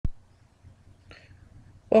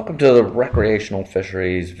Welcome to the recreational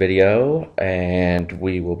fisheries video, and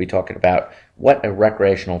we will be talking about what a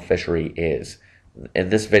recreational fishery is. And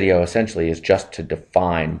this video essentially is just to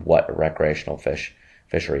define what a recreational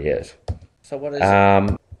fishery is. So what is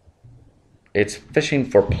it? It's fishing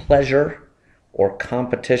for pleasure or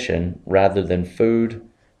competition rather than food,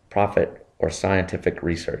 profit, or scientific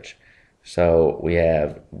research. So we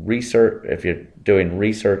have research. If you're doing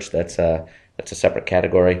research, that's a separate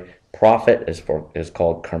category. Profit is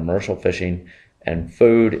called commercial fishing, and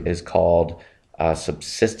food is called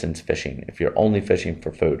subsistence fishing. If you're only fishing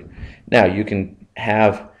for food, now you can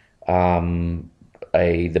have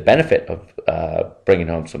the benefit of bringing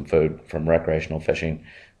home some food from recreational fishing,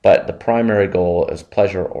 but the primary goal is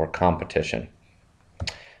pleasure or competition.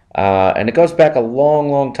 And it goes back a long,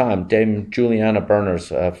 long time. Dame Juliana Berners,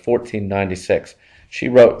 1496. She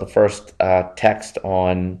wrote the first text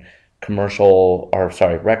on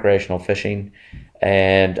recreational fishing,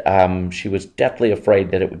 and she was deathly afraid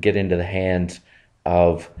that it would get into the hands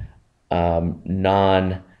of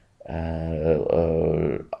non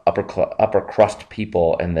upper crust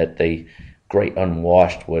people, and that the great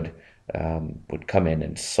unwashed would come in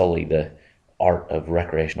and sully the art of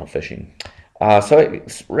recreational fishing.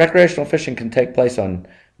 Recreational fishing can take place on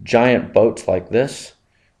giant boats like this,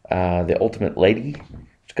 the Ultimate Lady,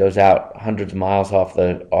 which goes out hundreds of miles off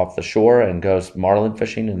the shore and goes marlin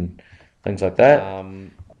fishing and things like that.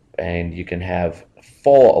 And you can have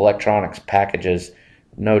full electronics packages,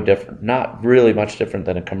 not really much different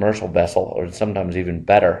than a commercial vessel, or sometimes even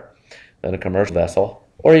better than a commercial vessel.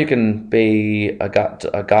 Or you can be a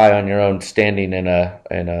guy on your own, standing in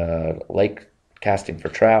a lake casting for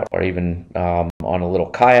trout, or even on a little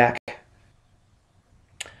kayak,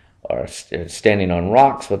 or standing on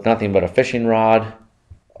rocks with nothing but a fishing rod,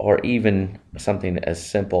 or even something as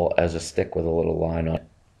simple as a stick with a little line on it.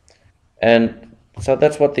 And so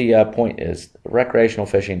that's what the point is. Recreational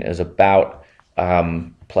fishing is about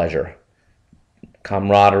pleasure,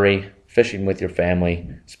 camaraderie, fishing with your family,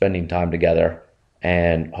 spending time together,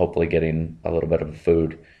 and hopefully getting a little bit of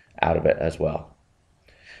food out of it as well.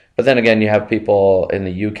 But then again, you have people in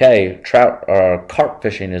the UK, trout or carp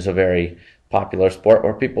fishing is a very popular sport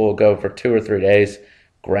where people will go for 2 or 3 days,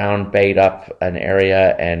 ground bait up an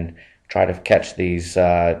area, and try to catch these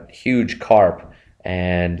huge carp,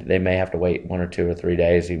 and they may have to wait 1 or 2 or 3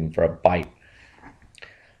 days even for a bite.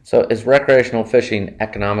 So is recreational fishing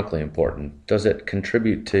economically important? Does it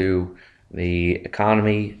contribute to the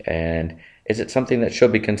economy, and is it something that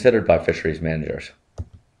should be considered by fisheries managers?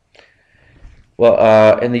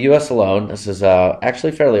 Well, in the U.S. alone, this is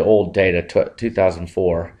actually fairly old data,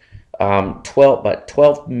 2004.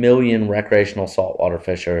 12 million recreational saltwater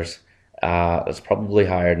fishers, it's probably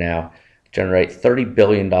higher now, generate $30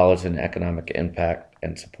 billion in economic impact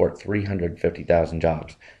and support 350,000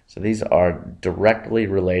 jobs. So these are directly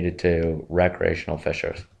related to recreational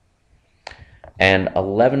fishers. And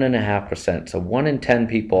 11.5%, so 1 in 10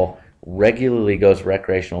 people regularly goes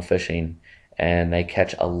recreational fishing, and they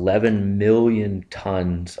catch 11 million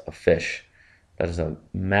tons of fish. That is a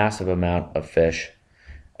massive amount of fish.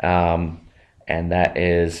 And that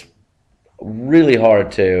is really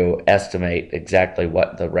hard to estimate exactly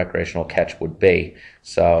what the recreational catch would be.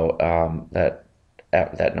 So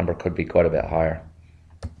that number could be quite a bit higher.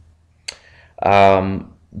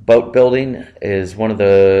 Boat building is one of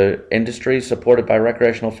the industries supported by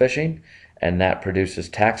recreational fishing, and that produces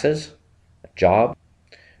taxes, jobs.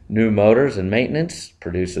 New motors and maintenance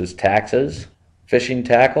produces taxes. Fishing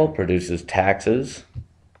tackle produces taxes.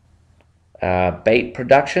 Bait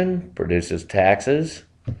production produces taxes.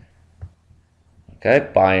 Okay,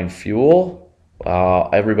 buying fuel.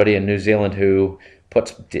 Everybody in New Zealand who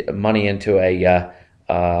puts money into a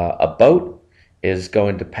boat is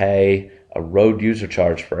going to pay a road user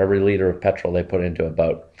charge for every liter of petrol they put into a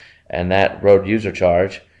boat, and that road user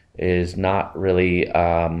charge is not really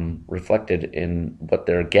reflected in what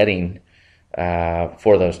they're getting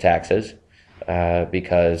for those taxes,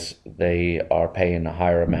 because they are paying a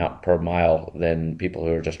higher amount per mile than people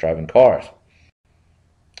who are just driving cars.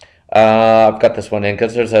 I've got this one in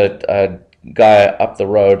because there's a guy up the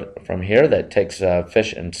road from here that takes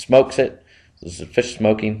fish and smokes it. This is fish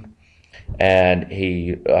smoking, and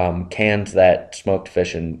he cans that smoked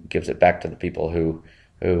fish and gives it back to the people who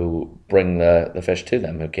bring the fish to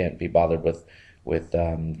them, who can't be bothered with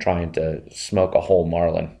trying to smoke a whole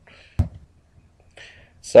marlin.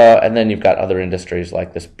 So, and then you've got other industries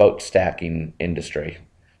like this boat stacking industry.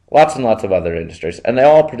 Lots and lots of other industries, and they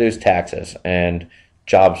all produce taxes and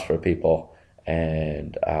jobs for people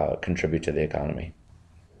and contribute to the economy.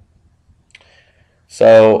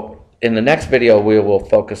 So In the next video, we will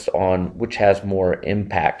focus on which has more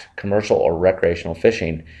impact, commercial or recreational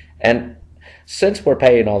fishing. And since we're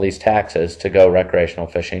paying all these taxes to go recreational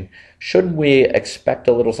fishing, shouldn't we expect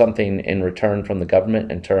a little something in return from the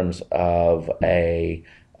government in terms of a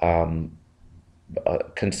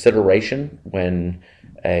consideration when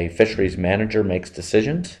a fisheries manager makes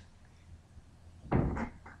decisions?